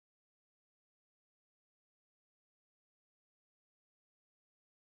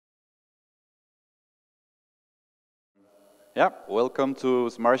Yeah, welcome to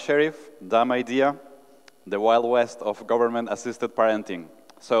Smart Sheriff, Dumb Idea, the Wild West of government-assisted parenting.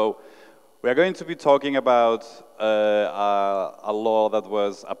 So, we are going to be talking about a law that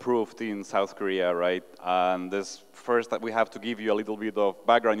was approved in South Korea, right? And this first, that we have to give you a little bit of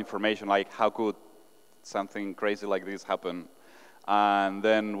background information, like how could something crazy like this happen? And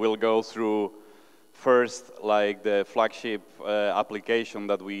then we'll go through first, like the flagship application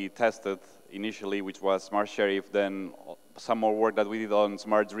that we tested initially, which was Smart Sheriff, then some more work that we did on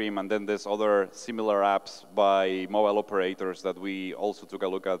Smart Dream, and then there's other similar apps by mobile operators that we also took a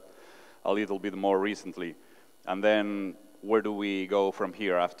look at a little bit more recently. And then where do we go from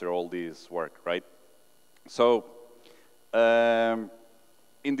here after all this work, right? So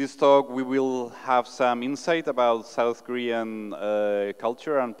in this talk, we will have some insight about South Korean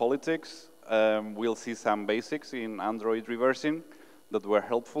culture and politics. We'll see some basics in Android reversing that were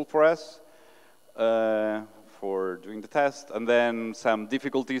helpful for us for doing the test, and then some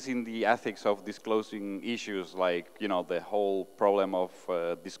difficulties in the ethics of disclosing issues, like, you know, the whole problem of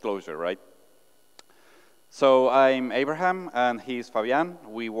disclosure, right? So I'm Abraham, and he's Fabian.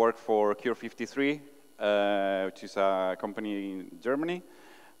 We work for Cure53, which is a company in Germany.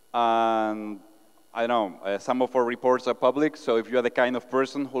 And I know, some of our reports are public, so if you're the kind of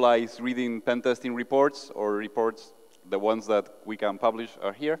person who likes reading pen testing reports, or reports, the ones that we can publish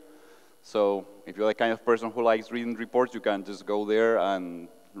are here. So if you're the kind of person who likes reading reports, you can just go there and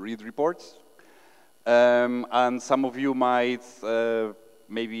read reports. And some of you might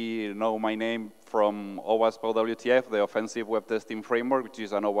maybe know my name from OWASP OWTF, the Offensive Web Testing Framework, which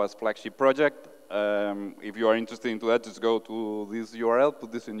is an OWASP flagship project. If you are interested into that, just go to this URL,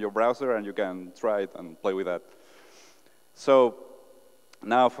 put this in your browser, and you can try it and play with that. So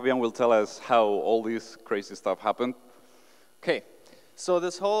now Fabian will tell us how all this crazy stuff happened. Okay. So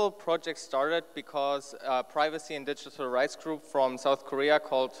this whole project started because a privacy and digital rights group from South Korea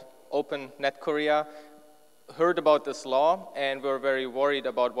called Open Net Korea heard about this law, and were very worried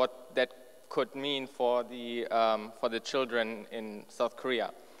about what that could mean for the children in South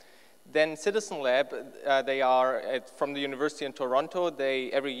Korea. Then Citizen Lab, they are from the university in Toronto.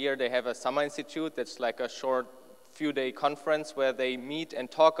 Every year they have a summer institute that's like a short few-day conference where they meet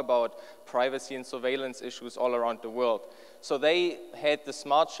and talk about privacy and surveillance issues all around the world. So they had the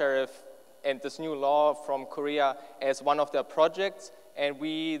Smart Sheriff and this new law from Korea as one of their projects, and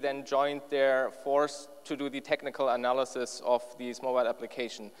we then joined their force to do the technical analysis of these mobile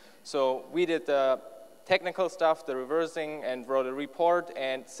applications. So we did the technical stuff, the reversing, and wrote a report,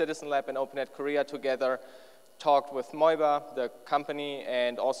 and Citizen Lab and OpenNet Korea together talked with Moiba, the company,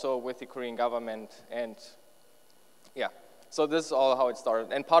 and also with the Korean government. And yeah, so this is all how it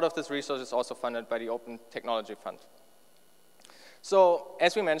started. And part of this research is also funded by the Open Technology Fund. So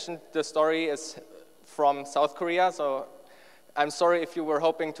as we mentioned, the story is from South Korea. So I'm sorry if you were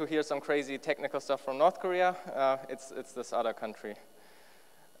hoping to hear some crazy technical stuff from North Korea. It's this other country.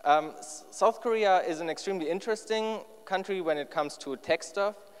 South Korea is an extremely interesting country when it comes to tech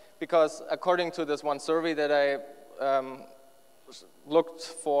stuff, because according to this one survey that I looked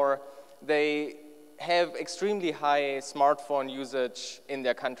for, they have extremely high smartphone usage in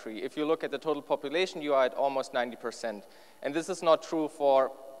their country. If you look at the total population, you are at almost 90%. And this is not true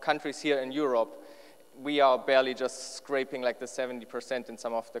for countries here in Europe. We are barely just scraping like the 70% in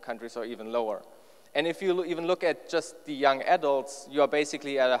some of the countries, or even lower. And if you even look at just the young adults, you are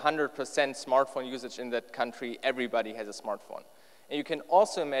basically at 100% smartphone usage in that country. Everybody has a smartphone. And you can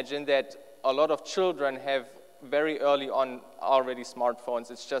also imagine that a lot of children have very early on already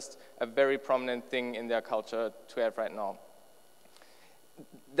smartphones. It's just a very prominent thing in their culture to have right now.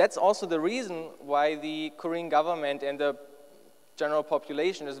 That's also the reason why the Korean government and the general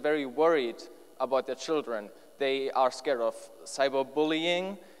population is very worried about their children. They are scared of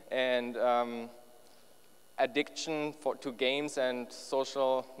cyberbullying and addiction to games and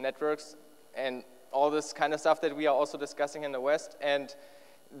social networks and all this kind of stuff that we are also discussing in the West. And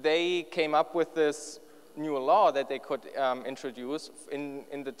they came up with this new law that they could introduce in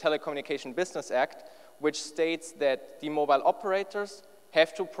the Telecommunication Business Act, which states that the mobile operators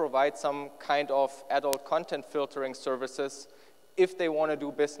have to provide some kind of adult content filtering services if they want to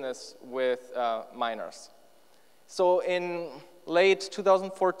do business with minors. So in late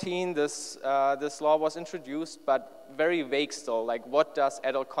 2014, this law was introduced, but very vague still. Like, what does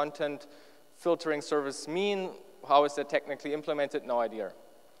adult content filtering service mean? How is that technically implemented? No idea.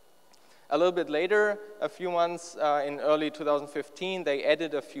 A little bit later, a few months in early 2015, they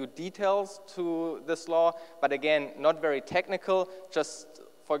added a few details to this law, but again, not very technical. Just,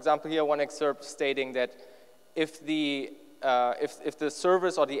 for example, here one excerpt stating that if the if the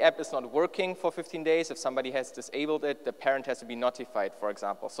service or the app is not working for 15 days, if somebody has disabled it, the parent has to be notified, for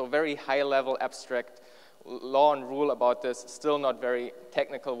example. So very high-level abstract law and rule about this, still not very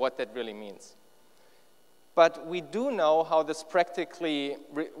technical what that really means. But we do know how this practically,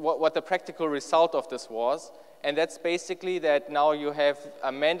 what the practical result of this was, and that's basically that now you have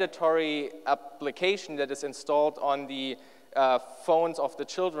a mandatory application that is installed on the phones of the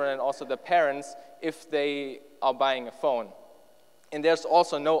children and also the parents if they are buying a phone. And there's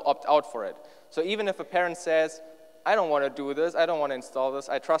also no opt-out for it. So even if a parent says, I don't want to do this, I don't want to install this,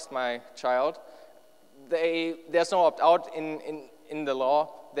 I trust my child, there's no opt-out in the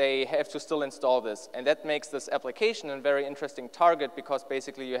law. They have to still install this. And that makes this application a very interesting target because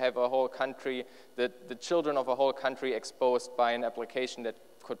basically you have a whole country, the children of a whole country exposed by an application that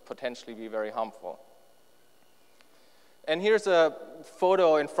could potentially be very harmful. And here's a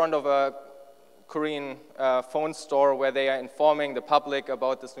photo in front of a Korean phone store where they are informing the public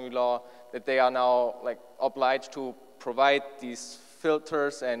about this new law, that they are now obliged to provide these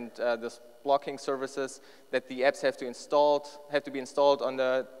filters and this blocking services, that the apps have to be installed on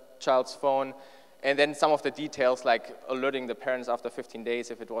the child's phone, and then some of the details like alerting the parents after 15 days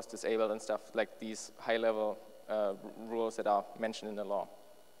if it was disabled and stuff, like these high-level rules that are mentioned in the law.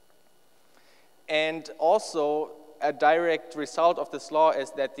 And also, a direct result of this law is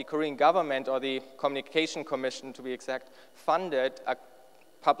that the Korean government, or the Communication Commission to be exact, funded a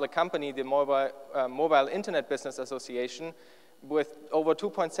public company, the Mobile Internet Business Association, with over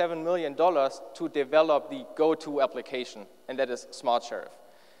 $2.7 million to develop the go-to application, and that is Smart Sheriff.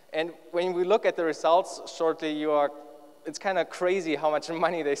 And when we look at the results shortly, it's kind of crazy how much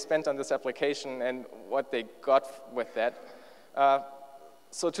money they spent on this application and what they got with that.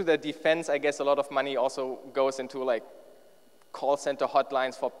 So to their defense, I guess a lot of money also goes into call center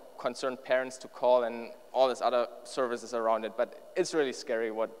hotlines for concerned parents to call and all these other services around it. But it's really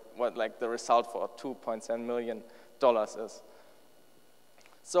scary what the result for $2.7 million is.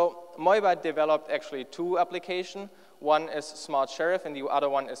 So Moiba developed actually two applications. One is Smart Sheriff and the other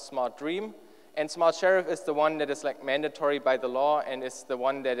one is Smart Dream. And Smart Sheriff is the one that is mandatory by the law and is the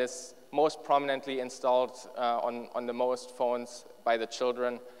one that is most prominently installed on the most phones by the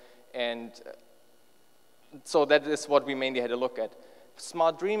children. And so that is what we mainly had to look at.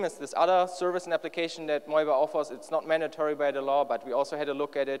 Smart Dream is this other service and application that Moiba offers. It's not mandatory by the law, but we also had to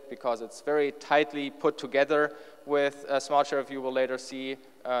look at it because it's very tightly put together with Smart Sheriff. You will later see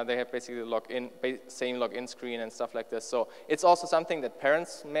they have basically the same login screen and stuff like this. So it's also something that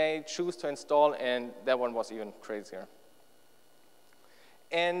parents may choose to install, and that one was even crazier.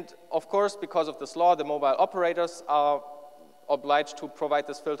 And of course, because of this law, the mobile operators are obliged to provide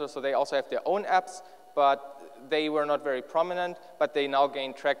this filter, so they also have their own apps, but they were not very prominent, but they now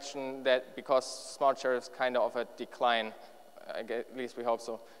gain traction that because Smart Sheriff is kind of a decline, at least we hope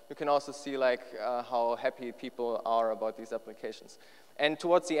so. You can also see how happy people are about these applications. And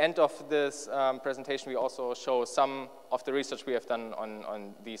towards the end of this presentation, we also show some of the research we have done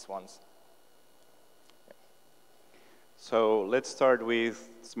on these ones. So let's start with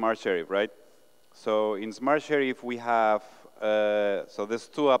Smart Sheriff, right? So in Smart Sheriff, we have, so there's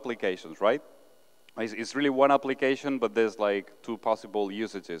two applications, right? It's really one application, but there's two possible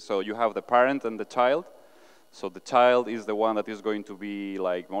usages. So you have the parent and the child. So the child is the one that is going to be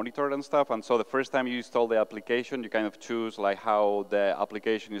monitored and stuff. And so the first time you install the application, you kind of choose how the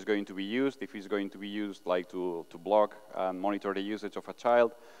application is going to be used, if it's going to be used to block and monitor the usage of a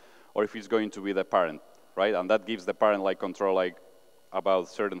child, or if it's going to be the parent, right? And that gives the parent control about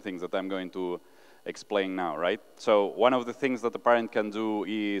certain things that I'm going to explain now, right? So one of the things that the parent can do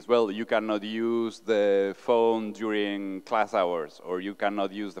is, well, you cannot use the phone during class hours, or you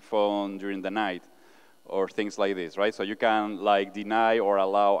cannot use the phone during the night, or things like this, right? So you can deny or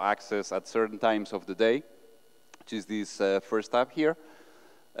allow access at certain times of the day, which is this first tab here.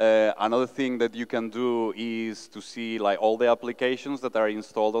 Another thing that you can do is to see all the applications that are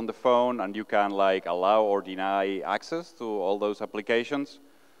installed on the phone, and you can allow or deny access to all those applications.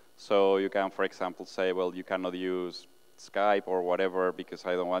 So you can, for example, say, well, you cannot use Skype or whatever because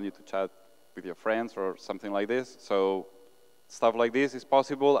I don't want you to chat with your friends or something like this. So stuff like this is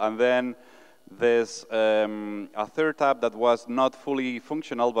possible. And then there's a third tab that was not fully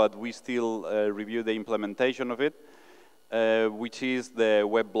functional, but we still review the implementation of it, which is the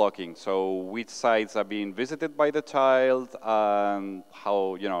web blocking. So which sites are being visited by the child and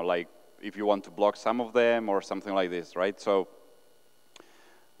how, if you want to block some of them or something like this, right? So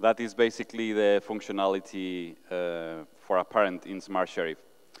that is basically the functionality for a parent in Smart Sheriff.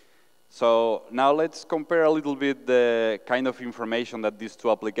 So now let's compare a little bit the kind of information that these two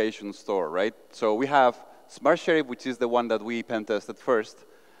applications store, right? So we have Smart Sheriff, which is the one that we pen tested first,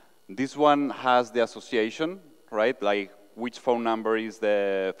 this one has the association, right? Like which phone number is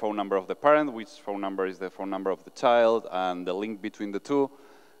the phone number of the parent, which phone number is the phone number of the child, and the link between the two.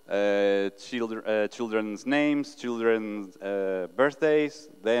 Children's names, children's birthdays.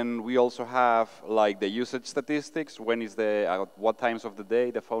 Then we also have like the usage statistics, when is at what times of the day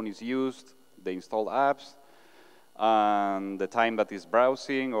the phone is used, the installed apps, and the time that is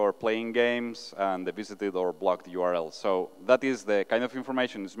browsing or playing games, and the visited or blocked URL. So that is the kind of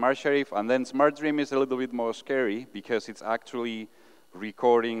information in Smart Sheriff. And then Smart Dream is a little bit more scary because it's actually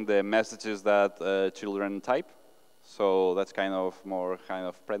recording the messages that children type. So that's kind of more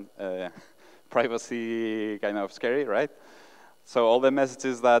privacy kind of scary, right? So all the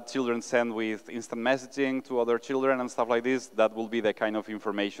messages that children send with instant messaging to other children and stuff like this, that will be the kind of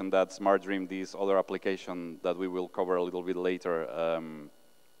information that Smart Dream, this other application that we will cover a little bit later,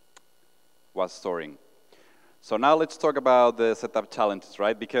 was storing. So now let's talk about the setup challenges,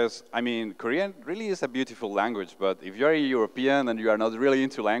 right? Because, I mean, Korean really is a beautiful language, but if you're a European and you are not really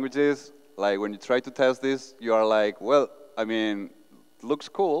into languages, like when you try to test this, you are like, well, I mean, it looks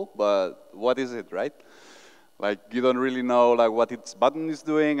cool, but what is it, right? Like you don't really know like what its button is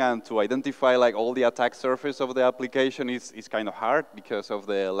doing, and to identify like all the attack surface of the application is kind of hard because of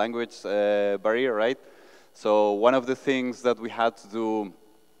the language barrier, right? So one of the things that we had to do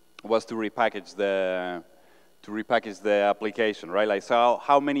was to repackage the application, right? Like, so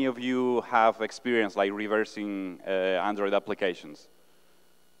how many of you have experience like reversing Android applications?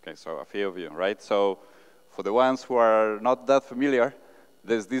 Okay, so a few of you, right? So for the ones who are not that familiar,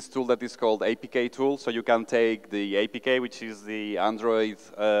 there's this tool that is called APK tool. So you can take the APK, which is the Android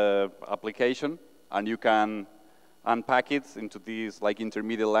application, and you can unpack it into these like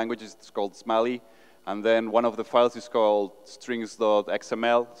intermediate languages. It's called Smiley. And then one of the files is called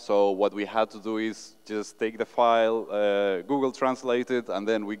strings.xml. So what we had to do is just take the file, Google translate it, and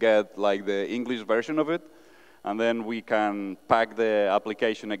then we get like the English version of it. And then we can pack the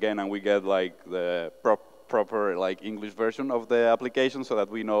application again, and we get like the proper like English version of the application so that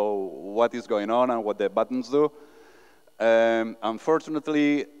we know what is going on and what the buttons do.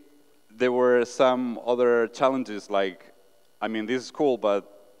 Unfortunately, there were some other challenges. Like, I mean, this is cool, but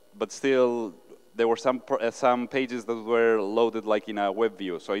still, there were some pages that were loaded like in a web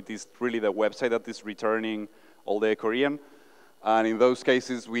view. So it is really the website that is returning all the Korean. And in those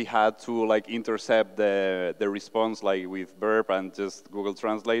cases, we had to like intercept the response like with verb and just Google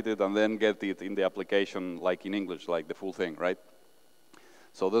Translate it and then get it in the application like in English, like the full thing, right?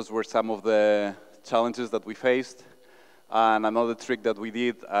 So those were some of the challenges that we faced. And another trick that we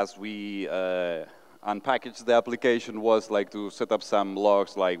did as we unpackaged the application was like to set up some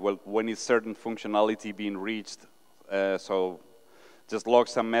logs, like, well, when is certain functionality being reached? So just log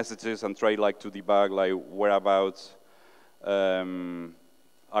some messages and try like to debug like whereabouts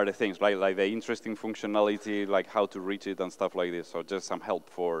are the things, right? Like the interesting functionality, like how to reach it and stuff like this. So just some help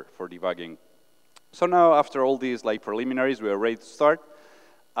for debugging. So now after all these like preliminaries, we are ready to start.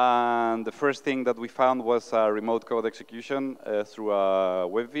 And the first thing that we found was a remote code execution through a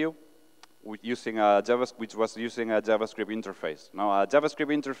web view which was using a JavaScript interface. Now a JavaScript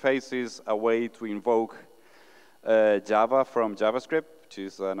interface is a way to invoke Java from JavaScript, which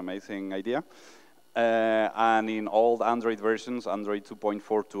is an amazing idea. And in all Android versions, Android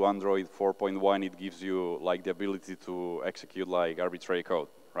 2.4 to Android 4.1, it gives you like the ability to execute like arbitrary code,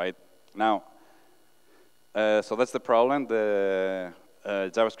 right? Now, so that's the problem, the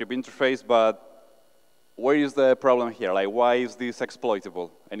JavaScript interface, but where is the problem here? Like, why is this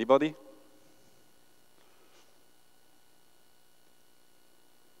exploitable? Anybody?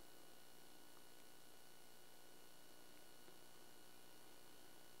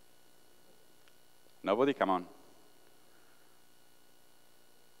 Nobody? Come on.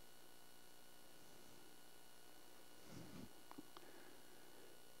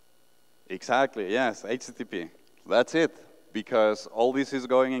 Exactly, yes, HTTP. That's it. Because all this is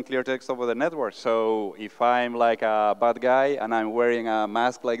going in clear text over the network. So if I'm like a bad guy and I'm wearing a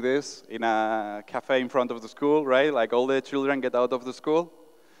mask like this in a cafe in front of the school, right? Like all the children get out of the school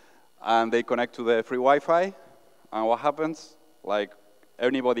and they connect to the free Wi-Fi. And what happens? Like,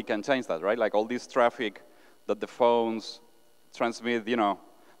 anybody can change that, right? Like all this traffic that the phones transmit, you know,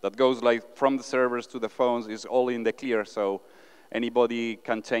 that goes like from the servers to the phones is all in the clear. So anybody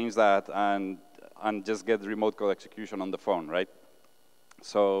can change that and just get remote code execution on the phone, right?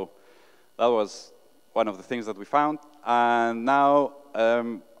 So that was one of the things that we found. And now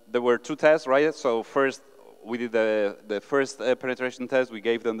there were two tests, right? So first we did the first penetration test. We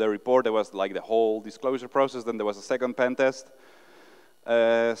gave them the report. There was like the whole disclosure process. Then there was a second pen test.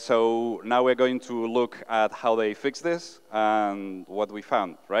 So now we're going to look at how they fix this and what we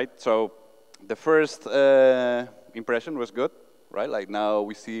found, right? So the first impression was good, right? Like now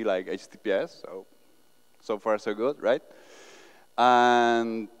we see like HTTPS, so far so good, right?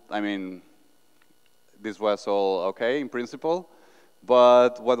 And I mean, this was all okay in principle.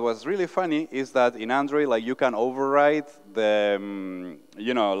 But what was really funny is that in Android, like you can override the,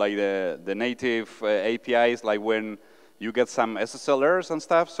 you know, like the native APIs, like when you get some SSL errors and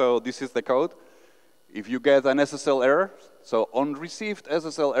stuff. So this is the code. If you get an SSL error, so on received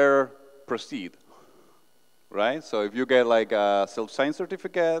SSL error, proceed, right? So if you get like a self-signed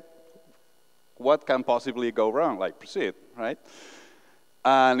certificate, what can possibly go wrong? Like proceed, right?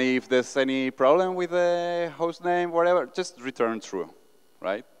 And if there's any problem with the host name, whatever, just return true,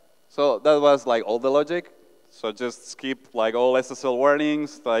 right? So that was like all the logic. So just skip like all SSL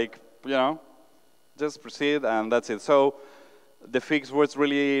warnings, like, you know, just proceed and that's it. So the fix was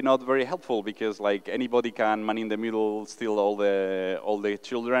really not very helpful because like anybody can man in the middle steal all the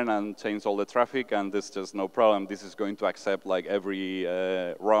children and change all the traffic, and there's just no problem. This is going to accept like every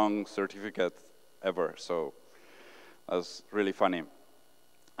wrong certificate ever. So that's really funny.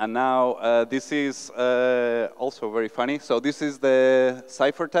 And now this is also very funny. So this is the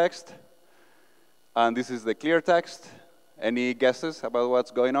ciphertext, and this is the clear text. Any guesses about what's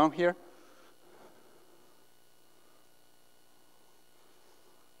going on here?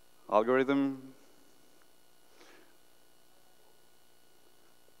 Algorithm?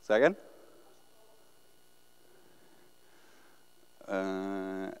 Second?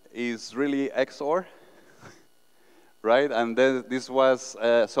 Is really XOR. Right, and then this was,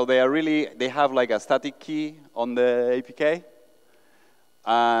 so they have like a static key on the APK,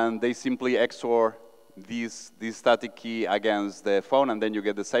 and they simply XOR this static key against the phone, and then you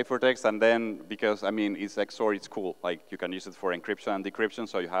get the ciphertext, and then, because, I mean, it's XOR, it's cool. Like, you can use it for encryption and decryption,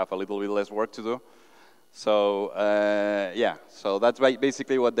 so you have a little bit less work to do. So, yeah, so that's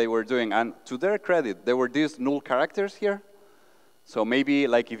basically what they were doing. And to their credit, there were these null characters here. So maybe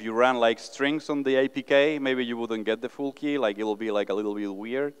like if you run like strings on the APK, maybe you wouldn't get the full key, like it'll be like a little bit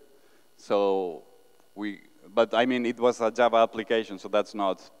weird. So but I mean, it was a Java application, so that's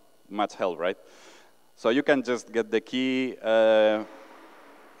not much help, right? So you can just get the key, the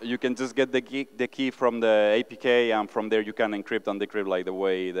key from the APK, and from there you can encrypt and decrypt like the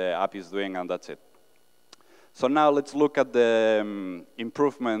way the app is doing, and that's it. So now let's look at the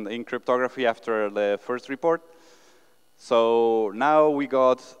improvement in cryptography after the first report. So now we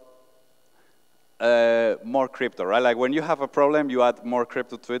got more crypto, right? Like when you have a problem, you add more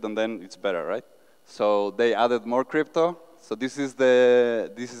crypto to it, and then it's better, right? So they added more crypto. So this is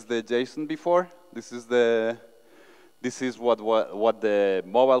the JSON before. This is what the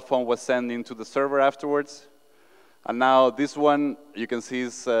mobile phone was sending to the server afterwards. And now this one you can see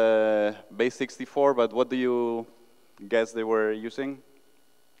is base 64. But what do you guess they were using?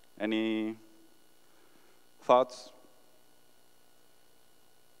 Any thoughts?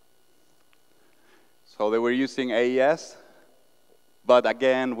 So they were using AES, but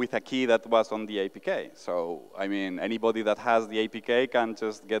again, with a key that was on the APK. So, I mean, anybody that has the APK can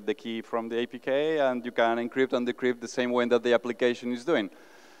just get the key from the APK, and you can encrypt and decrypt the same way that the application is doing.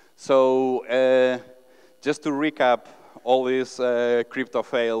 So, just to recap all this crypto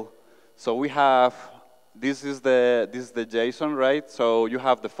fail, so we have, this is the JSON, right? So you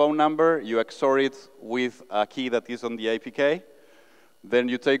have the phone number, you XOR it with a key that is on the APK. Then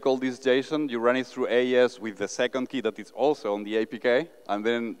you take all this JSON, you run it through AES with the second key that is also on the APK, and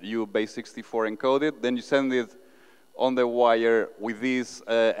then you base 64 encode it. Then you send it on the wire with this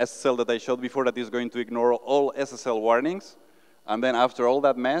SSL that I showed before that is going to ignore all SSL warnings. And then after all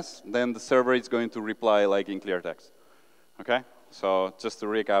that mess, then the server is going to reply like in clear text. Okay? So just to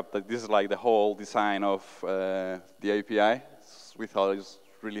recap, that this is like the whole design of the API. We thought it was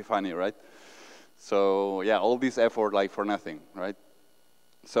really funny, right? So yeah, all this effort like for nothing, right?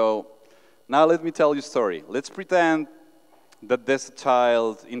 So now let me tell you a story. Let's pretend that there's a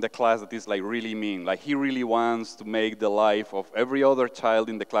child in the class that is like really mean. Like he really wants to make the life of every other child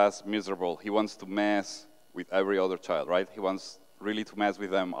in the class miserable. He wants to mess with every other child, right? He wants really to mess with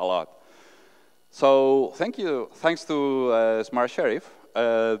them a lot. So thanks to Smart Sheriff,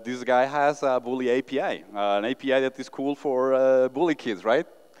 this guy has a bully API, an API that is cool for bully kids, right?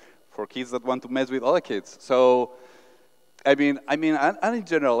 For kids that want to mess with other kids. So I mean, and in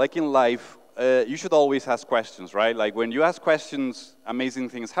general, like in life, you should always ask questions, right? Like when you ask questions, amazing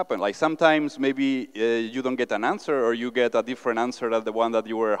things happen. Like sometimes maybe you don't get an answer, or you get a different answer than the one that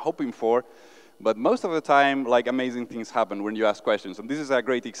you were hoping for. But most of the time, like amazing things happen when you ask questions. And this is a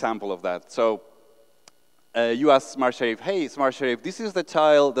great example of that. So you ask Smart Sheriff, hey, Smart Sheriff, this is the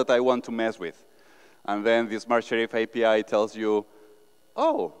child that I want to mess with. And then the Smart Sheriff API tells you,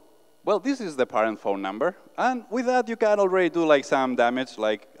 oh, well, this is the parent phone number. And with that, you can already do like some damage,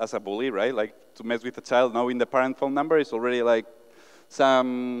 like as a bully, right? Like to mess with a child, knowing the parent phone number is already like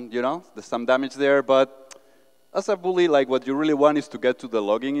some, you know, there's some damage there. But as a bully, like what you really want is to get to the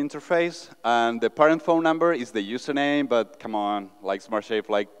login interface. And the parent phone number is the username, but come on, like Smart Sheriff,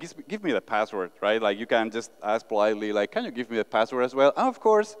 like give me the password, right? Like you can just ask politely, like, can you give me the password as well? And of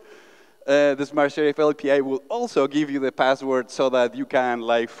course, the Smart Sheriff API will also give you the password so that you can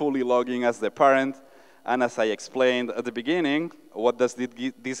like fully log in as the parent. And as I explained at the beginning, what does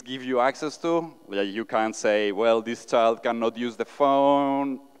this give you access to? Like you can say, well, this child cannot use the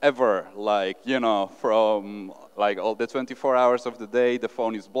phone ever. Like, you know, from like all the 24 hours of the day, the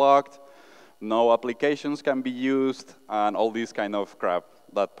phone is blocked. No applications can be used, and all this kind of crap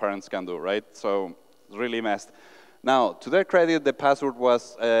that parents can do, right? So it's really messed. Now, to their credit, the password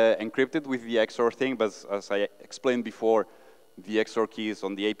was encrypted with the XOR thing, but as I explained before, the XOR key is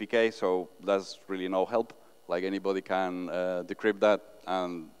on the APK, so that's really no help. Like anybody can decrypt that,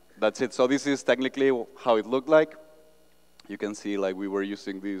 and that's it. So this is technically how it looked like. You can see like we were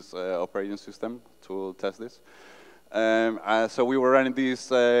using this operating system to test this. So we were running this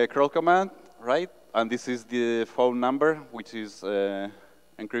curl command, right? And this is the phone number, which is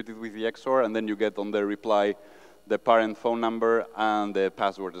encrypted with the XOR, and then you get on the reply the parent phone number and the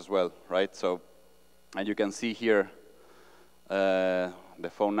password as well, right? So, and you can see here the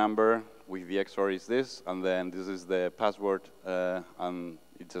phone number with the XOR is this, and then this is the password, and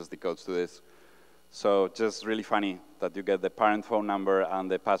it just decodes to this. So just really funny that you get the parent phone number and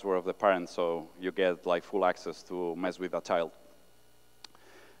the password of the parent, so you get like full access to mess with a child.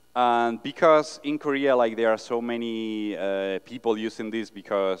 And because in Korea, like there are so many people using this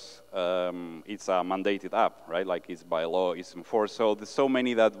because it's a mandated app, right? Like it's by law, it's enforced. So there's so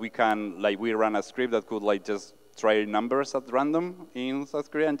many that we can, like we ran a script that could like just try numbers at random in South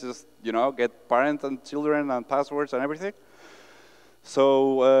Korea and just, you know, get parents and children and passwords and everything.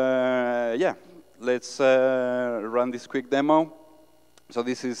 So yeah, let's run this quick demo. So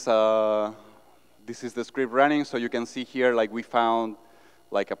this is the script running. So you can see here, like we found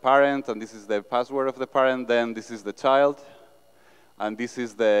like a parent, and this is the password of the parent, then this is the child, and this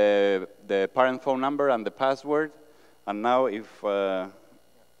is the parent phone number and the password. And now if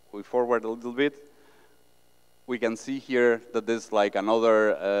we forward a little bit, we can see here that there's like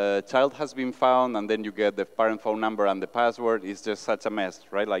another child has been found, and then you get the parent phone number and the password. It's just such a mess,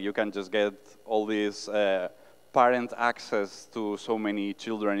 right? Like you can just get all this parent access to so many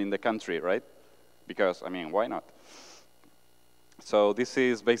children in the country, right? Because, I mean, why not? So this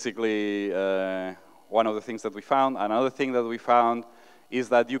is basically one of the things that we found. Another thing that we found is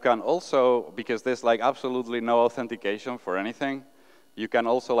that you can also, because there's like absolutely no authentication for anything, you can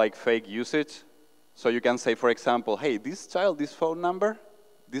also like fake usage. So you can say, for example, hey, this child, this phone number,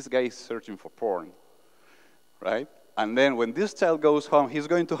 this guy is searching for porn, right? And then when this child goes home, he's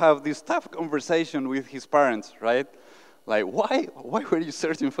going to have this tough conversation with his parents, right? Like, why were you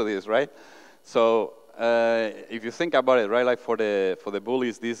searching for this, right? So if you think about it, right, like for the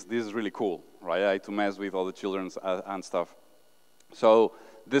bullies, this is really cool, right? Like to mess with all the children and stuff. So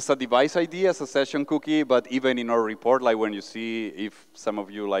this is a device ID as a session cookie, but even in our report, like when you see, if some of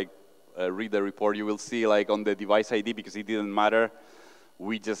you like read the report, you will see like on the device ID, because it didn't matter,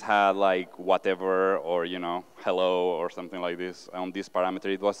 we just had like whatever, or you know, hello or something like this on this parameter.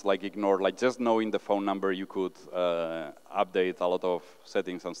 It was like ignored, like just knowing the phone number, you could update a lot of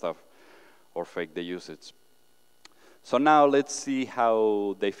settings and stuff, or fake the usage. So now let's see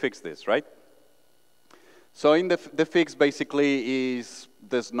how they fix this, right? So in the fix basically is,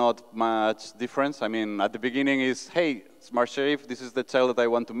 there's not much difference. I mean, at the beginning is, hey, Smart Sheriff, this is the child that I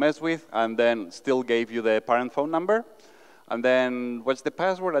want to mess with, and then still gave you the parent phone number. And then what's the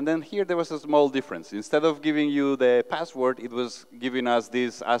password? And then here there was a small difference. Instead of giving you the password, it was giving us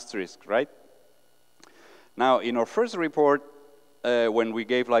this asterisk, right? Now, in our first report, when we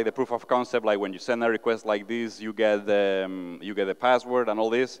gave like the proof of concept, like when you send a request like this, you get the password and all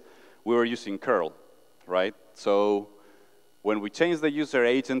this, we were using curl, right? So when we changed the user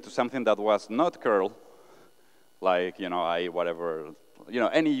agent to something that was not curl, like, you know,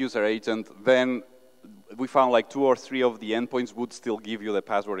 any user agent, then we found like 2 or 3 of the endpoints would still give you the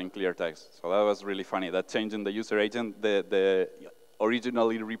password in clear text. So that was really funny, that changing the user agent, the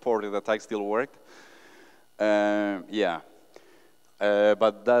originally reported attack still worked. Yeah.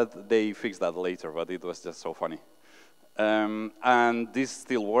 But they fixed that later, but it was just so funny. And this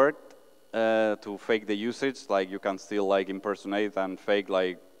still worked to fake the usage. Like you can still like impersonate and fake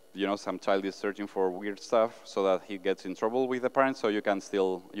like you know, some child is searching for weird stuff so that he gets in trouble with the parents, so you can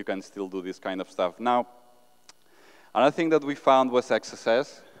still do this kind of stuff. Now, another thing that we found was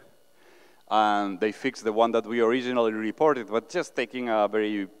XSS, and they fixed the one that we originally reported, but just taking a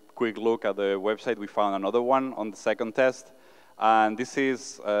very quick look at the website, we found another one on the second test, and this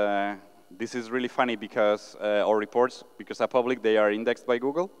is really funny because our reports, because are public, they are indexed by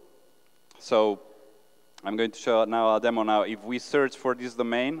Google. So I'm going to show now a demo now. If we search for this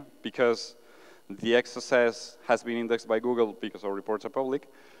domain, because the XSS has been indexed by Google because our reports are public,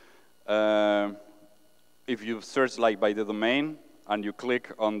 if you search like by the domain and you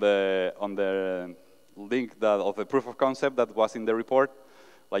click on the link of the proof of concept that was in the report,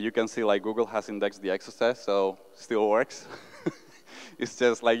 like you can see like Google has indexed the XSS, so still works. It's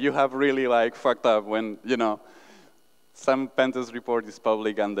just like you have really like fucked up when, you know, some pentest report is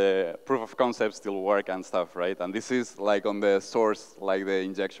public and the proof of concept still work and stuff, right? And this is like on the source, like the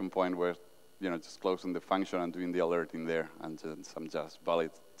injection point where, you know, just closing the function and doing the alert in there and some just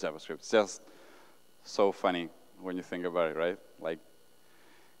valid JavaScript. It's just so funny when you think about it, right? Like,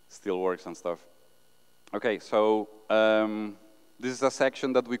 still works and stuff. Okay, so this is a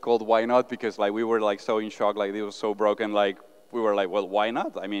section that we called "Why Not?" because like we were like so in shock, like it was so broken, like we were like, well, why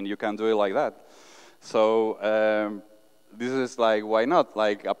not? I mean, you can do it like that. So this is like, why not?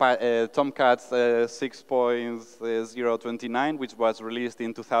 Like Tomcat 6.029, which was released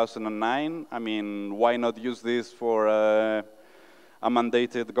in 2009. I mean, why not use this for a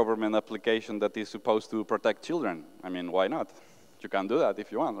mandated government application that is supposed to protect children? I mean, why not? You can do that if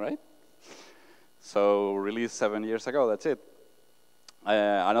you want, right? So released 7 years ago, that's it.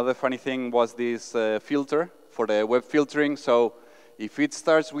 Another funny thing was this filter for the web filtering. So if it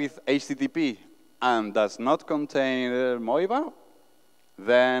starts with HTTP and does not contain Moiba,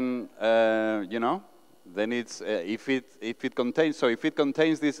 then you know, then it's if it contains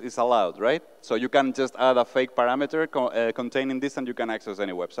this, it's allowed, right? So you can just add a fake parameter containing this, and you can access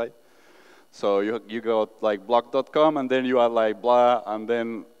any website. So you go like blog.com, and then you add like blah, and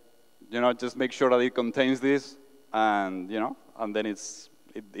then, you know, just make sure that it contains this, and, you know, and then it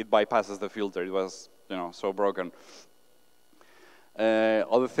bypasses the filter. It was, you know, so broken.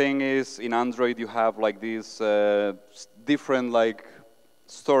 Other thing is, in Android you have like these different like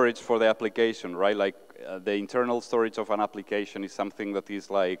storage for the application, right? Like the internal storage of an application is something that is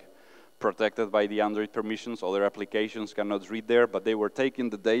like protected by the Android permissions. Other applications cannot read there, but they were taking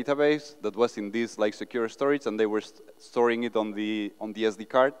the database that was in this like secure storage, and they were storing it on the SD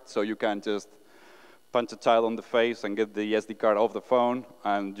card, so you can just punch a child on the face and get the SD card off the phone,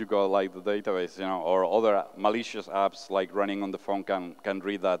 and you got like the database, you know, or other malicious apps like running on the phone can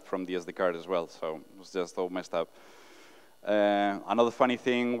read that from the SD card as well. So it was just all messed up. Another funny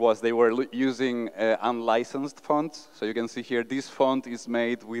thing was they were using unlicensed fonts. So you can see here, this font is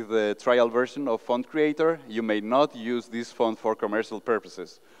made with the trial version of Font Creator. You may not use this font for commercial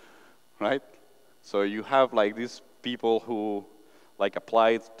purposes, right? So you have like these people who like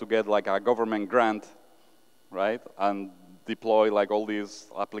applied to get like a government grant, right? And deploy like all these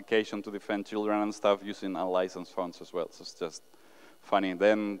applications to defend children and stuff using unlicensed fonts as well. So it's just funny.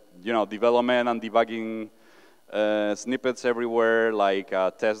 Then, you know, development and debugging snippets everywhere, like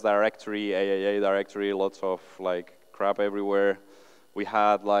test directory, AAA directory, lots of like crap everywhere. We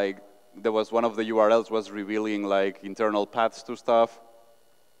had like, there was one of the URLs was revealing like internal paths to stuff.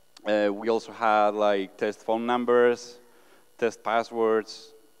 We also had like test phone numbers, test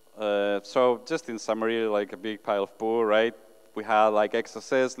passwords. So just in summary, like a big pile of poo, right? We had like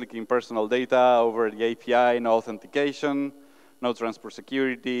XSS leaking personal data over the API, no authentication, no transport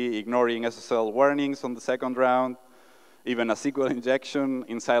security, ignoring SSL warnings on the second round, even a SQL injection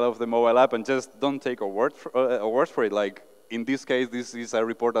inside of the mobile app, and just don't take a word for it. Like in this case, this is a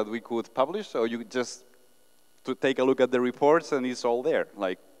report that we could publish, so you just to take a look at the reports and it's all there.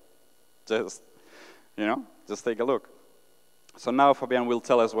 Like just, you know, just take a look. So now Fabian will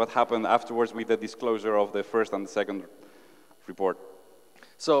tell us what happened afterwards with the disclosure of the first and the second report.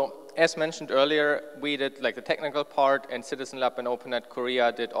 So, as mentioned earlier, we did like the technical part, and Citizen Lab and OpenNet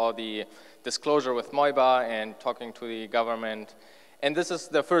Korea did all the disclosure with Moiba and talking to the government. And this is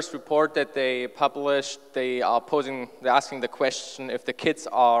the first report that they published. They're asking the question if the kids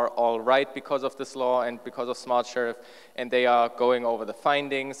are all right because of this law and because of Smart Sheriff, and they are going over the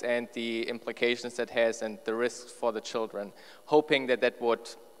findings and the implications that has and the risks for the children, hoping that that would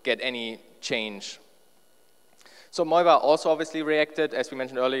get any change. So Moiba also obviously reacted, as we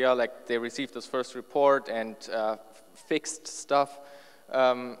mentioned earlier, like they received this first report and fixed stuff.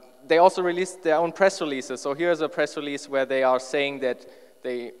 They also released their own press releases. So here's a press release where they are saying that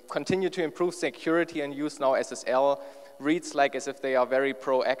they continue to improve security and use now SSL. reads like as if they are very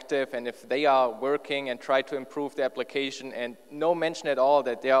proactive and if they are working and try to improve the application, and no mention at all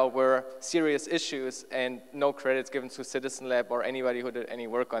that there were serious issues and no credits given to Citizen Lab or anybody who did any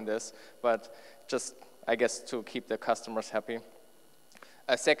work on this, but just, I guess, to keep the customers happy.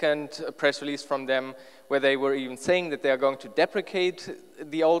 A second press release from them where they were even saying that they are going to deprecate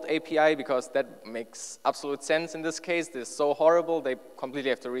the old API because that makes absolute sense in this case. This is so horrible, they completely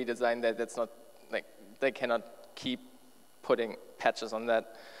have to redesign that. That's not, like, they cannot keep putting patches on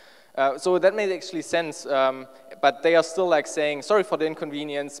that. So that made actually sense, but they are still like saying, sorry for the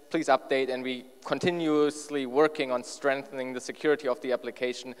inconvenience, please update, and we continuously working on strengthening the security of the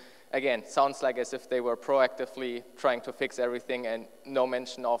application. Again, sounds like as if they were proactively trying to fix everything and no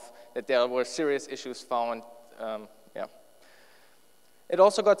mention of that there were serious issues found. Yeah. It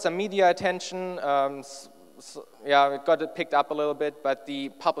also got some media attention. Yeah, it got picked up a little bit, but the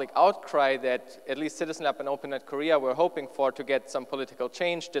public outcry that at least Citizen Lab and OpenNet Korea were hoping for to get some political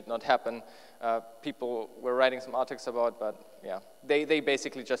change did not happen. People were writing some articles about, but yeah, they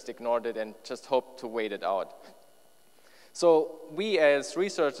basically just ignored it and just hoped to wait it out. So we as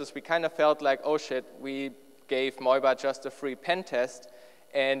researchers, we kind of felt like, oh shit, we gave Moiba just a free pen test,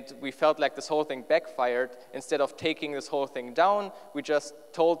 and we felt like this whole thing backfired. Instead of taking this whole thing down, we just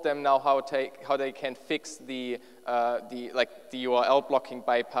told them now how they can fix the URL blocking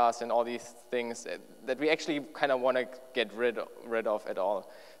bypass and all these things that we actually kind of want to get rid of at all.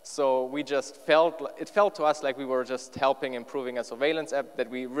 So we just it felt to us like we were just helping improving a surveillance app that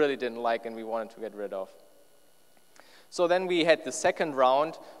we really didn't like and we wanted to get rid of. So then we had the second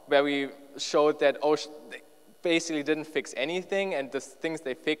round where we showed that they basically didn't fix anything, and the things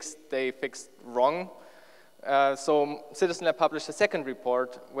they fixed wrong. So Citizen Lab published a second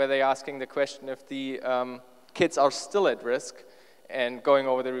report where they're asking the question if the kids are still at risk, and going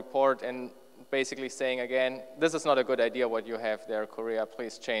over the report and basically saying again, this is not a good idea what you have there, Korea,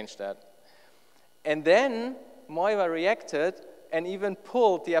 please change that. And then Moiba reacted and even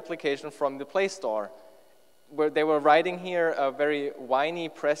pulled the application from the Play Store, where they were writing here a very whiny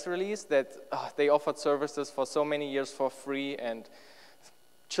press release that they offered services for so many years for free and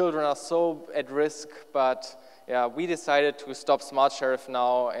children are so at risk, but yeah, we decided to stop Smart Sheriff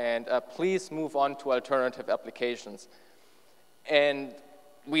now and please move on to alternative applications. And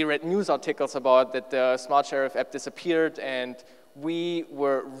we read news articles about that the Smart Sheriff app disappeared, and we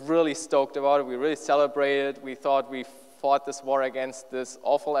were really stoked about it. We really celebrated. We thought we fought this war against this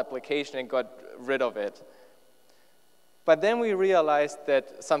awful application and got rid of it. But then we realized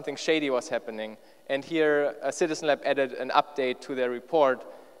that something shady was happening. And here, Citizen Lab added an update to their report.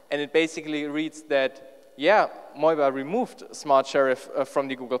 And it basically reads that, yeah, Moiba removed Smart Sheriff from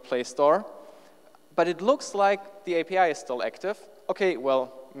the Google Play Store. But it looks like the API is still active. OK,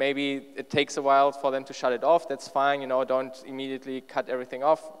 well, maybe it takes a while for them to shut it off. That's fine. You know, don't immediately cut everything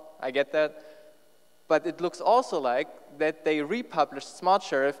off. I get that. But it looks also like that they republished Smart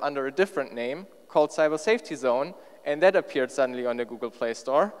Sheriff under a different name called Cyber Safety Zone. And that appeared suddenly on the Google Play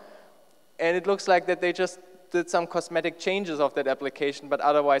Store. And it looks like that they just did some cosmetic changes of that application, but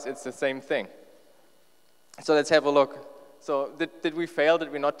otherwise it's the same thing. So let's have a look. So did we fail?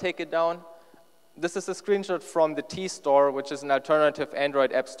 Did we not take it down? This is a screenshot from the T Store, which is an alternative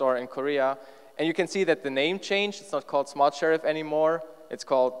Android app store in Korea. And you can see that the name changed. It's not called Smart Sheriff anymore. It's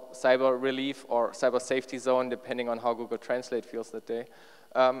called Cyber Relief or Cyber Safety Zone, depending on how Google Translate feels that day.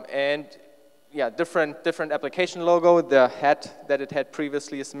 And yeah, different application logo. The hat that it had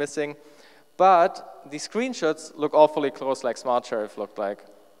previously is missing. But the screenshots look awfully close like Smart Sheriff looked like.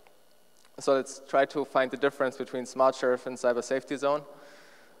 So let's try to find the difference between Smart Sheriff and Cyber Safety Zone.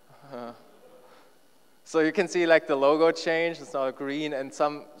 So you can see like the logo change. It's now green and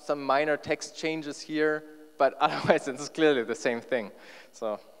some minor text changes here. But otherwise, it's clearly the same thing.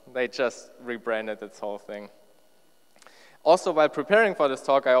 So they just rebranded this whole thing. Also, while preparing for this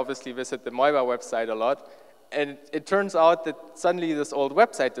talk, I obviously visited the Moiba website a lot, and it turns out that suddenly this old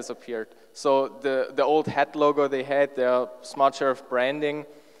website disappeared. So the old hat logo they had, their Smart Sheriff branding,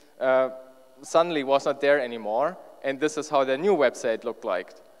 suddenly was not there anymore, and this is how their new website looked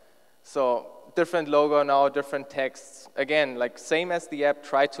like. So different logo now, different texts. Again, like same as the app,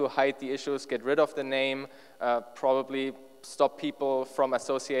 try to hide the issues, get rid of the name, probably stop people from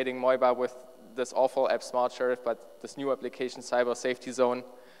associating Moiba with this awful app Smart Sheriff, but this new application, Cyber Safety Zone.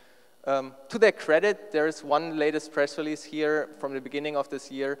 To their credit, there is one latest press release here from the beginning of this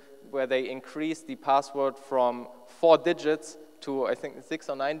year where they increased the password from 4 digits to, I think, 6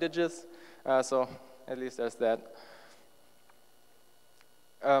 or 9 digits. So at least there's that.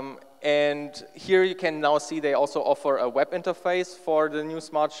 And here you can now see they also offer a web interface for the new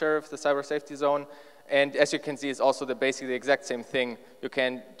Smart Sheriff, the Cyber Safety Zone. And as you can see, it's also basically the exact same thing. You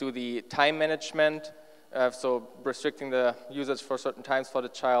can do the time management, so restricting the usage for certain times for the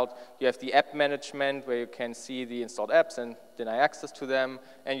child. You have the app management, where you can see the installed apps and deny access to them.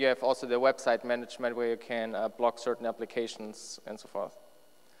 And you have also the website management, where you can block certain applications and so forth.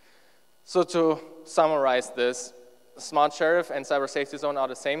 So to summarize this, Smart Sheriff and Cyber Safety Zone are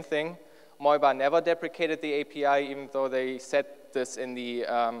the same thing. Moiba never deprecated the API, even though they said this in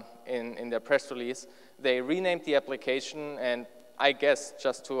their press release. They renamed the application, and I guess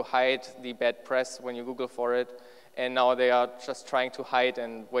just to hide the bad press when you Google for it. And now they are just trying to hide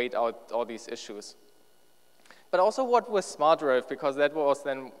and wait out all these issues. But also, what was Smart Sheriff? Because that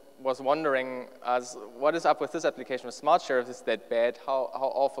was wondering, what is up with this application? With Smart Sheriff, is that bad? How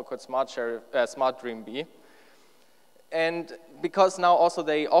awful could Smart Dream be? And because now also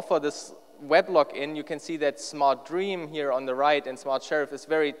they offer this web login, you can see that Smart Dream here on the right and Smart Sheriff is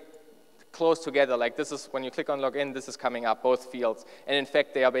very close together. Like this is, when you click on login, this is coming up, both fields. And in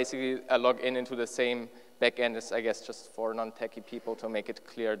fact, they are basically a login into the same backend as, I guess, just for non-techie people to make it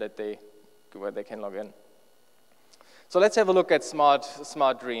clear that where they can log in. So let's have a look at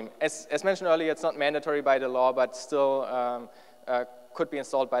Smart Dream. As mentioned earlier, it's not mandatory by the law, but still could be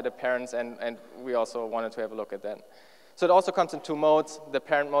installed by the parents, and we also wanted to have a look at that. So it also comes in two modes, the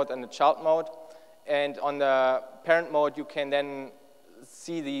parent mode and the child mode. And on the parent mode, you can then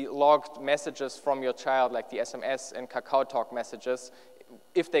see the logged messages from your child, like the SMS and KakaoTalk messages,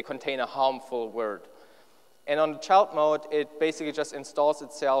 if they contain a harmful word. And on the child mode, it basically just installs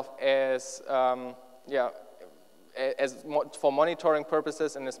itself as, for monitoring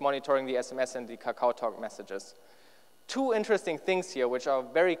purposes, and is monitoring the SMS and the KakaoTalk messages. Two interesting things here, which are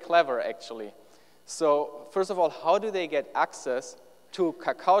very clever, actually. So first of all, how do they get access to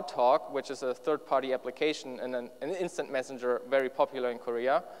KakaoTalk, which is a third-party application and an instant messenger very popular in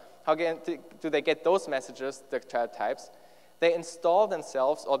Korea? How do they get those messages, the child types? They install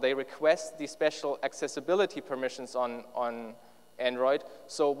themselves, or they request the special accessibility permissions on Android.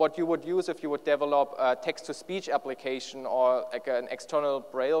 So what you would use if you would develop a text-to-speech application or like an external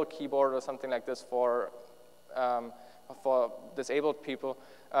Braille keyboard or something like this for disabled people,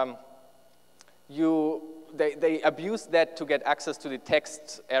 they abuse that to get access to the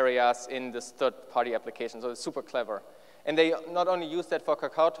text areas in this third-party application, so it's super clever. And they not only use that for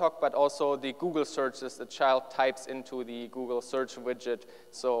KakaoTalk, but also the Google searches the child types into the Google search widget.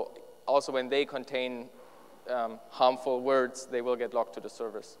 So also when they contain harmful words, they will get locked to the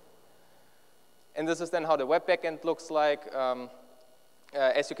servers. And this is then how the web backend looks like.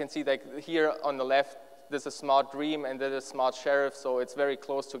 As you can see, like here on the left, this is Smart Dream, and that is Smart Sheriff, so it's very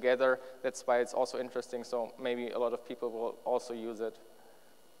close together. That's why it's also interesting, so maybe a lot of people will also use it.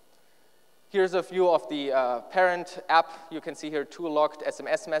 Here's a view of the parent app. You can see here 2 logged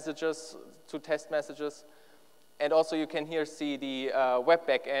SMS messages, 2 test messages. And also you can here see the web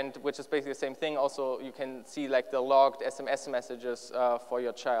backend, which is basically the same thing. Also, you can see like the logged SMS messages for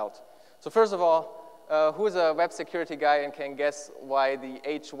your child. So first of all, who's a web security guy and can guess why the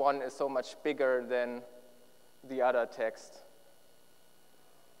H1 is so much bigger than the other text?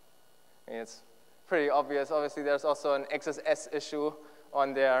 It's pretty obvious. Obviously, there's also an XSS issue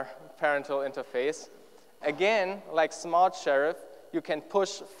on their parental interface. Again, like Smart Sheriff, you can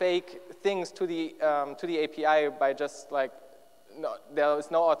push fake things to the API by just like, there is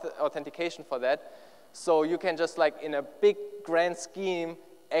no authentication for that. So you can just like in a big grand scheme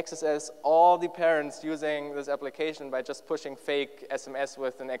access all the parents using this application by just pushing fake SMS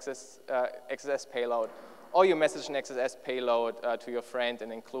with an XSS payload. Or you message an XSS payload to your friend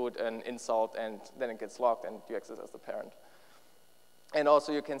and include an insult, and then it gets locked and you access as the parent. And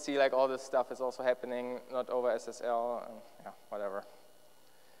also you can see like all this stuff is also happening not over SSL, and yeah, whatever.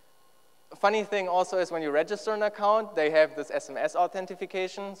 A funny thing also is when you register an account, they have this SMS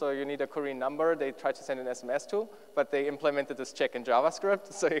authentication, so you need a Korean number they try to send an SMS to, but they implemented this check in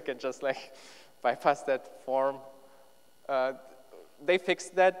JavaScript, so you can just like bypass that form. They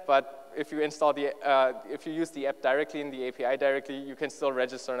fixed that, but if you install if you use the app directly in the API directly, you can still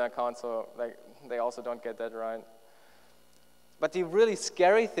register an account, so like they also don't get that right. But the really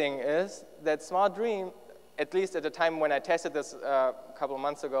scary thing is that Smart Dream, at least at the time when I tested this a couple of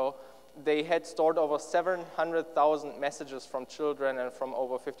months ago, they had stored over 700,000 messages from children and from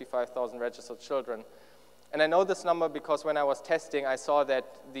over 55,000 registered children. And I know this number because when I was testing, I saw that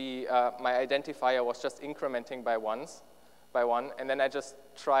my identifier was just incrementing by one, and then I just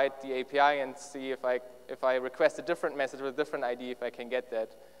tried the API and see if I request a different message with a different ID, if I can get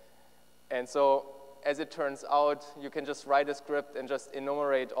that. And so, as it turns out, you can just write a script and just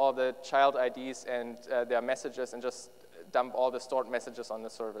enumerate all the child IDs and their messages and just dump all the stored messages on the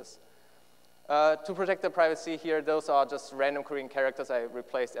service. To protect the privacy here, those are just random Korean characters. I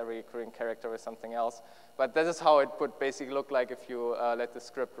replaced every Korean character with something else. But this is how it would basically look like if you let the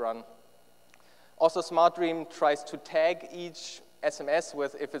script run. Also, Smart Dream tries to tag each SMS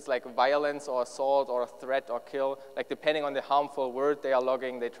with if it's like violence or assault or threat or kill. Like depending on the harmful word they are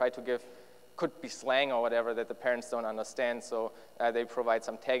logging, they try to give, could be slang or whatever that the parents don't understand. So they provide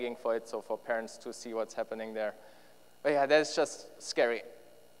some tagging for it, so for parents to see what's happening there. But yeah, that's just scary.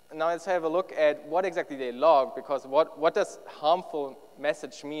 Now let's have a look at what exactly they log, because what does harmful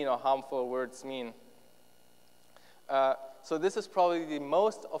message mean or harmful words mean? So this is probably the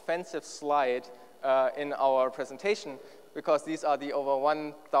most offensive slide in our presentation, because these are the over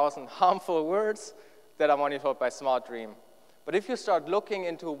 1,000 harmful words that are monitored by Smart Dream. But if you start looking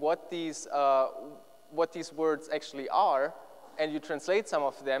into what these words actually are, and you translate some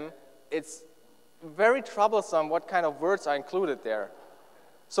of them, it's very troublesome what kind of words are included there.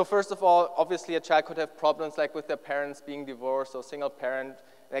 So first of all, obviously a child could have problems like with their parents being divorced or single parent.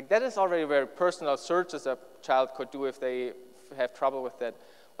 Like that is already very personal searches a child could do if they have trouble with that.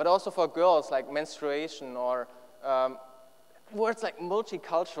 But also for girls, like menstruation or words like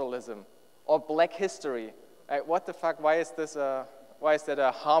multiculturalism or black history. Like, what the fuck, why is that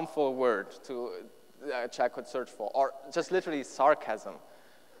a harmful word to a child could search for? Or just literally sarcasm.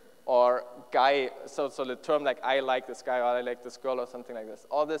 Or guy, so the term like I like this guy or I like this girl or something like this.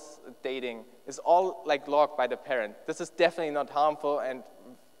 All this dating is all like logged by the parent. This is definitely not harmful, and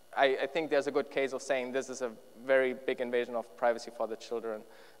I think there's a good case of saying this is a very big invasion of privacy for the children.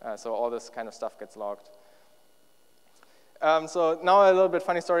 So all this kind of stuff gets logged. So now a little bit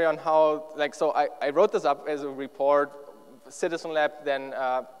funny story on how, like, so I wrote this up as a report. Citizen Lab then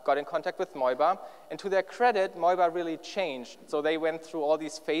got in contact with Moiba, and to their credit, Moiba really changed. So they went through all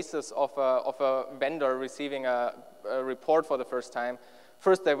these phases of a vendor receiving a report for the first time.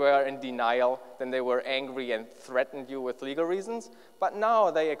 First they were in denial, then they were angry and threatened you with legal reasons, but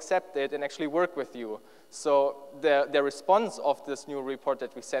now they accept it and actually work with you. So the response of this new report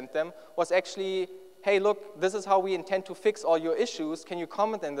that we sent them was actually, hey, look, this is how we intend to fix all your issues. Can you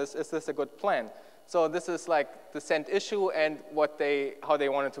comment on this? Is this a good plan? So this is like the sent issue and how they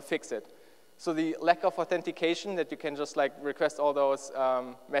wanted to fix it. So the lack of authentication, that you can just like request all those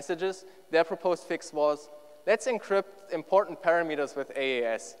messages, their proposed fix was, let's encrypt important parameters with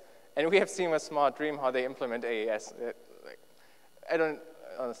AES. And we have seen with Smart Dream how they implement AES. I don't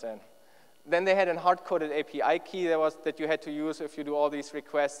understand. Then they had a hard-coded API key that you had to use if you do all these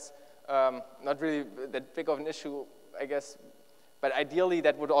requests. Not really that big of an issue, I guess. But ideally,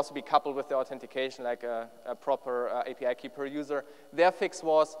 that would also be coupled with the authentication, like a proper API key per user. Their fix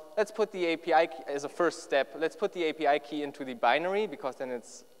was, let's put the API key as a first step. Let's put the API key into the binary, because then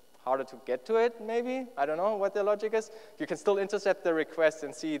it's harder to get to it, maybe. I don't know what their logic is. You can still intercept the request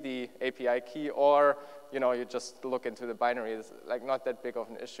and see the API key, or you just look into the binary. It's like not that big of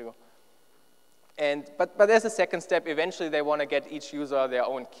an issue. But there's a second step. Eventually, they want to get each user their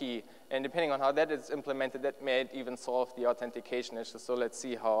own key. And depending on how that is implemented, that may even solve the authentication issue. So let's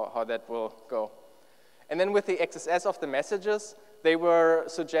see how that will go. And then with the XSS of the messages, they were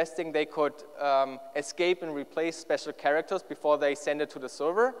suggesting they could escape and replace special characters before they send it to the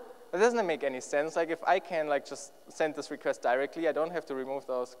server. That doesn't make any sense. Like if I can just send this request directly, I don't have to remove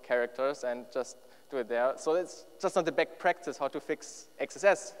those characters and just do it there. So it's just not the best practice how to fix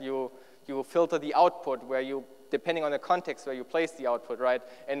XSS. You filter the output where you, depending on the context where you place the output, right?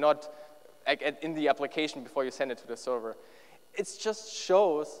 And not in the application before you send it to the server. It just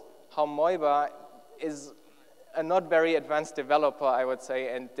shows how Moiba is a not very advanced developer, I would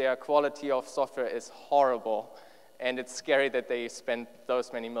say, and their quality of software is horrible. And it's scary that they spent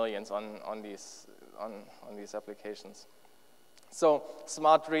those many millions on these applications. So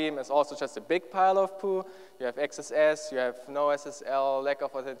Smart Dream is also just a big pile of poo. You have XSS, you have no SSL, lack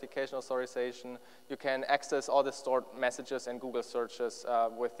of authentication authorization. You can access all the stored messages and Google searches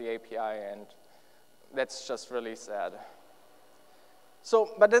with the API, and that's just really sad.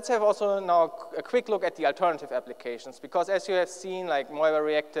 So, but let's have also now a quick look at the alternative applications, because as you have seen, like Moiba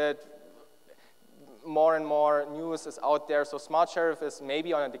reacted, more and more news is out there. So Smart Sheriff is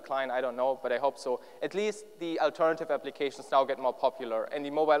maybe on a decline, I don't know, but I hope so. At least the alternative applications now get more popular. And the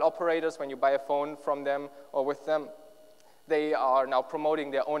mobile operators, when you buy a phone from them or with them, they are now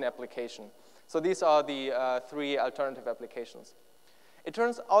promoting their own application. So these are the 3 alternative applications. It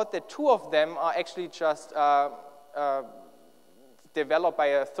turns out that 2 of them are actually just developed by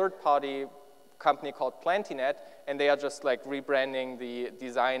a third-party company called Plantinet, and they are just like rebranding the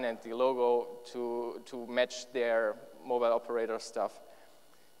design and the logo to match their mobile operator stuff.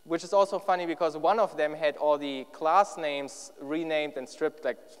 which is also funny because one of them had all the class names renamed and stripped,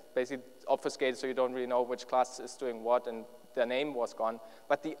 like basically obfuscated so you don't really know which class is doing what and their name was gone.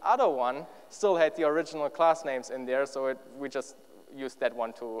 But the other one still had the original class names in there, so we just used that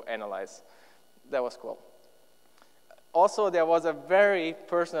one to analyze. That was cool. Also, there was a very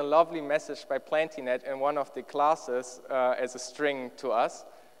personal, lovely message by Plantinet in one of the classes as a string to us,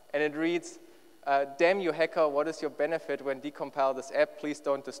 and it reads, damn you hacker, what is your benefit when decompile this app? Please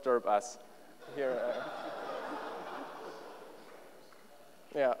don't disturb us. Here,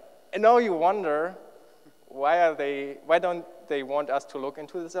 yeah. And now you wonder, why don't they want us to look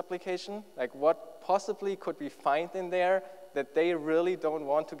into this application? Like what possibly could we find in there that they really don't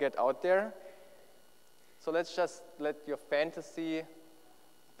want to get out there? So let's just let your fantasy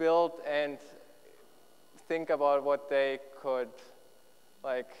build and think about what they could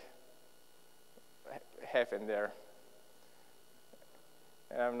like have in there.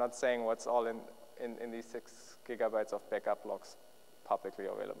 And I'm not saying what's all in these 6 gigabytes of backup logs publicly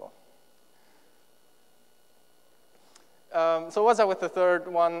available. So what's up with the third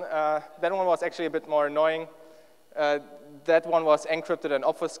one? That one was actually a bit more annoying. That one was encrypted and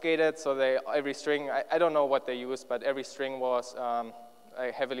obfuscated, so every string, I don't know what they used, but every string was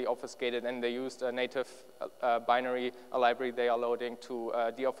heavily obfuscated, and they used a native binary, a library they are loading to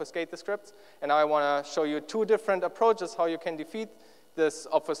deobfuscate the scripts. And now I want to show you 2 different approaches how you can defeat this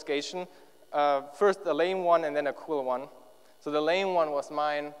obfuscation. First a lame one and then a cool one. So the lame one was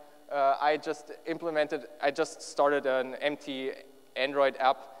mine. I just started an empty Android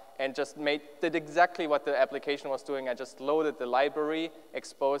app and just did exactly what the application was doing. I just loaded the library,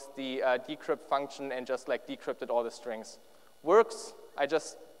 exposed the decrypt function, and just like decrypted all the strings. Works. I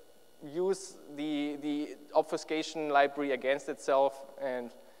just use the obfuscation library against itself,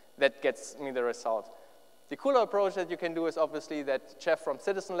 and that gets me the result. The cooler approach that you can do is obviously that Jeff from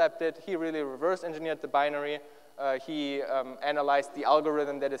Citizen Lab did. He really reverse engineered the binary. He analyzed the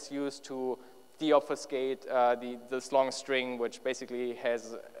algorithm that is used to deobfuscate this long string, which basically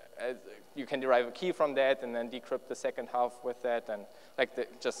has, you can derive a key from that and then decrypt the second half with that, and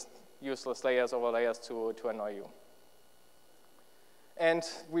like just useless layers over layers to annoy you. And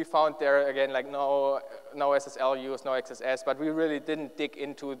we found there, again, like no SSL use, no XSS, but we really didn't dig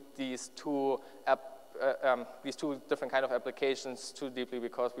into these two different kind of applications too deeply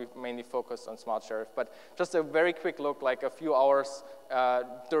because we mainly focused on Smart Sheriff. But just a very quick look, like a few hours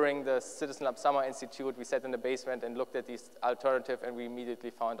during the Citizen Lab Summer Institute, we sat in the basement and looked at these alternative, and we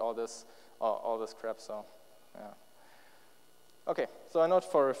immediately found all this crap. So, yeah. Okay, so a note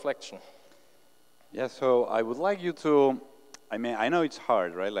for reflection. Yeah, so I would like you to, I mean, I know it's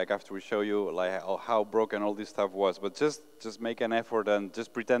hard, right? Like after we show you like how broken all this stuff was, but just make an effort and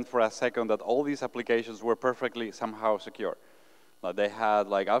just pretend for a second that all these applications were perfectly somehow secure. Like they had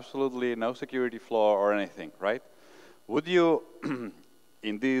like absolutely no security flaw or anything, right? Would you,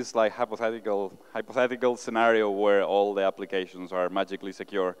 in this like hypothetical scenario where all the applications are magically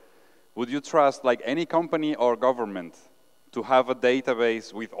secure, would you trust like any company or government to have a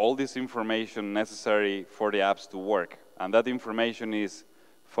database with all this information necessary for the apps to work? And that information is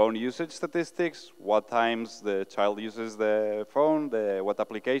phone usage statistics, what times the child uses the phone, what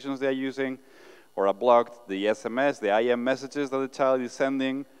applications they are using, or a blocked, the SMS, the IM messages that the child is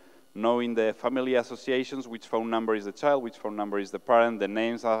sending, knowing the family associations, which phone number is the child, which phone number is the parent, the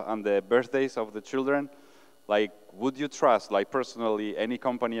names and the birthdays of the children. Like, would you trust, like personally, any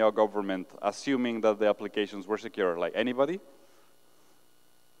company or government, assuming that the applications were secure? Like anybody?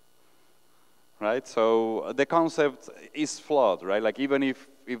 Right, so the concept is flawed, right? Like even if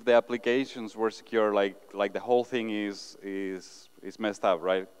the applications were secure, like the whole thing is messed up,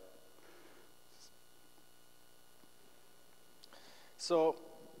 right? So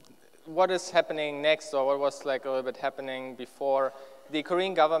what is happening next, or what was like a little bit happening before? The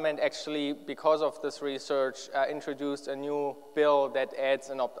Korean government actually, because of this research, introduced a new bill that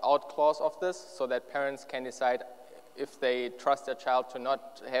adds an opt-out clause of this, so that parents can decide if they trust their child to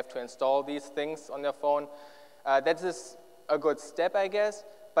not have to install these things on their phone. That is a good step, I guess,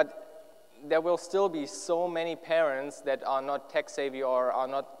 but there will still be so many parents that are not tech savvy or are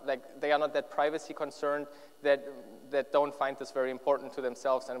not, like, they are not that privacy concerned that don't find this very important to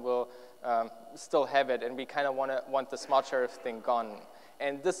themselves and will still have it, and we kind of want the Smart Sheriff thing gone.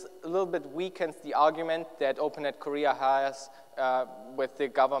 And this a little bit weakens the argument that OpenNet Korea has with the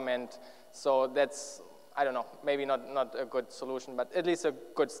government, so that's, I don't know, maybe not a good solution, but at least a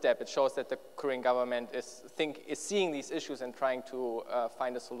good step. It shows that the Korean government is seeing these issues and trying to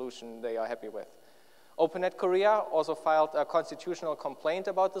find a solution they are happy with. OpenNet Korea also filed a constitutional complaint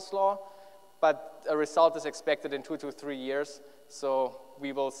about this law, but a result is expected in 2 to 3 years. So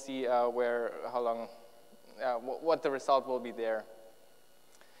we will see what the result will be there.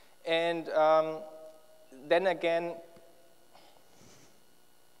 And then again,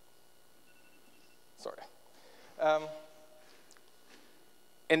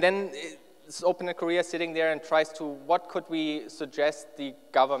 and then it's Open Net Korea sitting there and tries to, what could we suggest the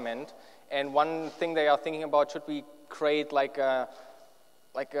government? And one thing they are thinking about, should we create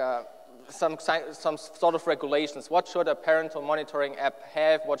some sort of regulations? What should a parental monitoring app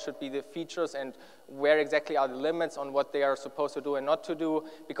have? What should be the features, and where exactly are the limits on what they are supposed to do and not to do?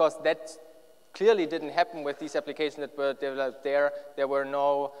 Because that clearly didn't happen with these applications that were developed there. There were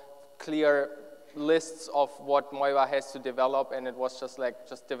no clear lists of what Moiva has to develop, and it was just like,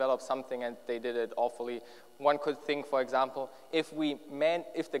 just develop something, and they did it awfully. One could think, for example, if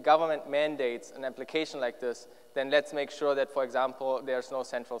the government mandates an application like this, then let's make sure that, for example, there's no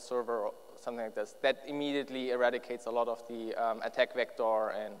central server or something like this. That immediately eradicates a lot of the attack vector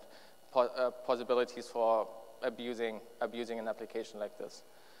and possibilities for abusing an application like this.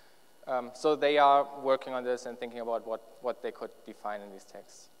 So they are working on this and thinking about what they could define in these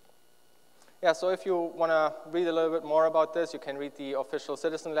texts. Yeah, so if you want to read a little bit more about this, you can read the official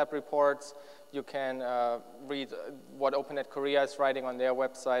Citizen Lab reports. You can read what Open Net Korea is writing on their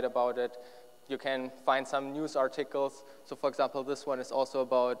website about it. You can find some news articles. So for example, this one is also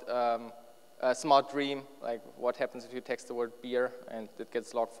about a smart dream, like what happens if you text the word beer and it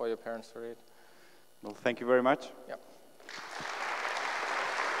gets logged for your parents to read. Well, thank you very much. Yeah.